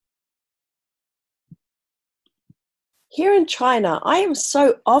Here in China, I am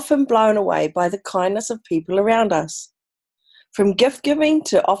so often blown away by the kindness of people around us. From gift giving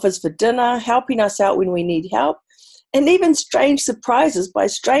to offers for dinner, helping us out when we need help, and even strange surprises by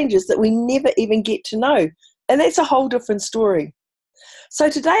strangers that we never even get to know. And that's a whole different story. So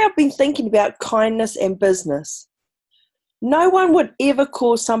today I've been thinking about kindness and business. No one would ever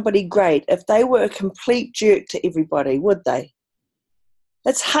call somebody great if they were a complete jerk to everybody, would they?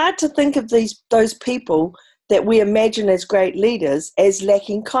 It's hard to think of those people that we imagine as great leaders as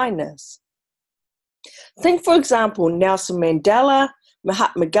lacking kindness. Think, for example, Nelson Mandela,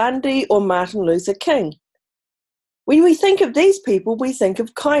 Mahatma Gandhi, or Martin Luther King. When we think of these people, we think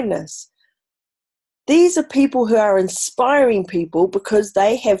of kindness. These are people who are inspiring people because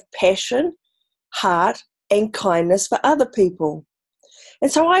they have passion, heart, and kindness for other people.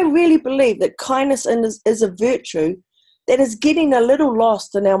 And so I really believe that kindness is a virtue that is getting a little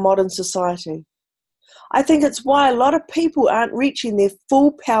lost in our modern society. I think it's why a lot of people aren't reaching their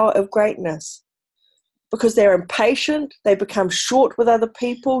full power of greatness, because they're impatient, they become short with other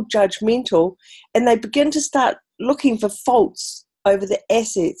people, judgmental, and they begin to start looking for faults over the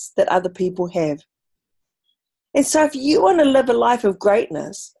assets that other people have. And so if you want to live a life of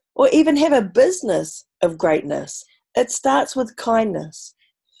greatness, or even have a business of greatness, it starts with kindness.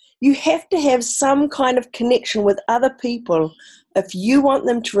 You have to have some kind of connection with other people if you want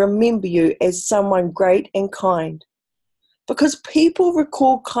them to remember you as someone great and kind. Because people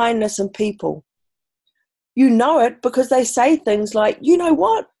recall kindness in people. You know it because they say things like, you know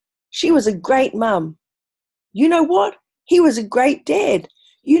what? She was a great mum. You know what? He was a great dad.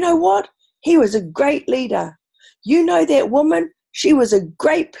 You know what? He was a great leader. You know that woman? She was a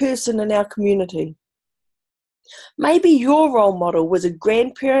great person in our community. Maybe your role model was a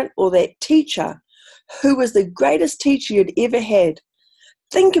grandparent or that teacher who was the greatest teacher you'd ever had.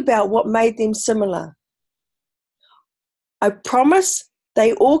 Think about what made them similar. I promise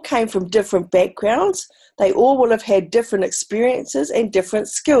they all came from different backgrounds. They all will have had different experiences and different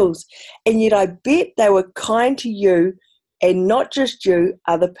skills. And yet I bet they were kind to you, and not just you,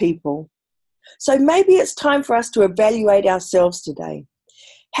 other people. So maybe it's time for us to evaluate ourselves today.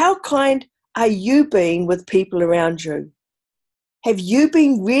 How kind are you being with people around you? Have you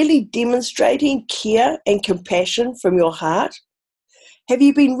been really demonstrating care and compassion from your heart? Have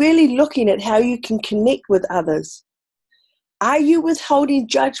you been really looking at how you can connect with others? Are you withholding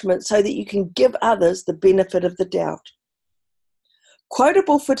judgment so that you can give others the benefit of the doubt?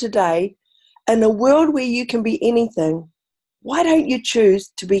 Quotable for today, in a world where you can be anything, why don't you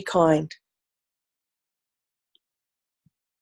choose to be kind?